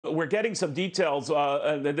We're getting some details,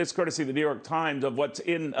 this courtesy of the New York Times, of what's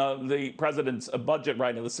in the president's budget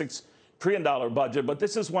right now, the $6 trillion budget. But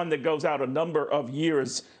this is one that goes out a number of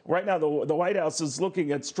years. Right now, the White House is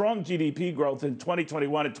looking at strong GDP growth in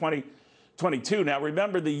 2021 and 2022. Now,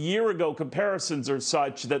 remember, the year-ago comparisons are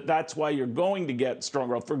such that that's why you're going to get strong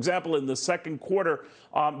growth. For example, in the second quarter,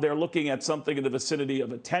 they're looking at something in the vicinity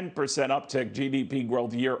of a 10% uptick GDP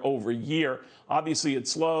growth year over year. Obviously, it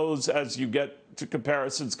slows as you get to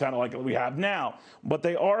comparisons kind of like we have now. But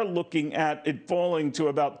they are looking at it falling to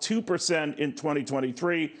about 2% in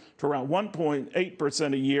 2023 to around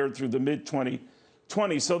 1.8% a year through the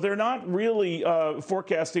mid-2020s. So they're not really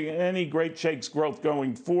forecasting any great shakes growth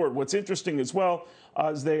going forward. What's interesting as well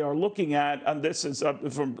is they are looking at, and this is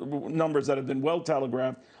from numbers that have been well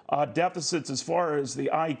telegraphed, deficits as far as the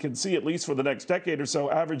eye can see, at least for the next decade or so,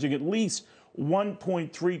 averaging at least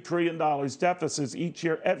 $1.3 trillion deficits each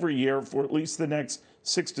year, every year, for at least the next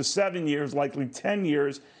 6 to 7 years, likely 10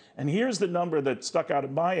 years. And here's the number that stuck out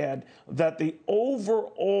in my head, that the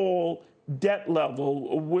overall debt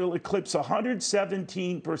level will eclipse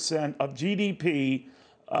 117% of GDP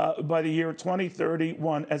by the year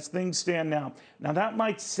 2031 as things stand now. Now, that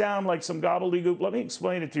might sound like some gobbledygook. Let me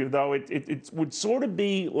explain it to you, though. It would sort of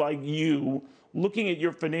be like you looking at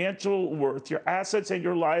your financial worth, your assets and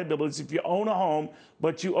your liabilities. If you own a home,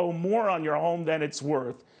 but you owe more on your home than it's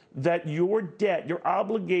worth, that your debt, your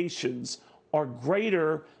obligations are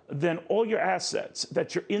greater than all your assets,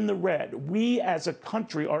 that you're in the red. We as a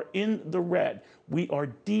country are in the red. We are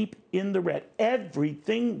deep in the red.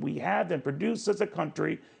 Everything we have and produce as a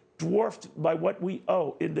country dwarfed by what we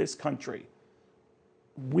owe in this country.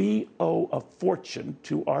 We owe a fortune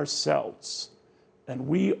to ourselves. And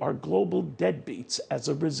we are global deadbeats as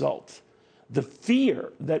a result. The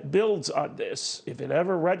fear that builds on this, if it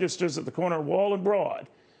ever registers at the corner of Wall and Broad,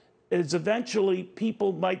 is eventually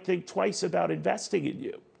people might think twice about investing in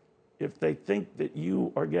you if they think that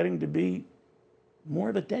you are getting to be more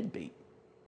of a deadbeat.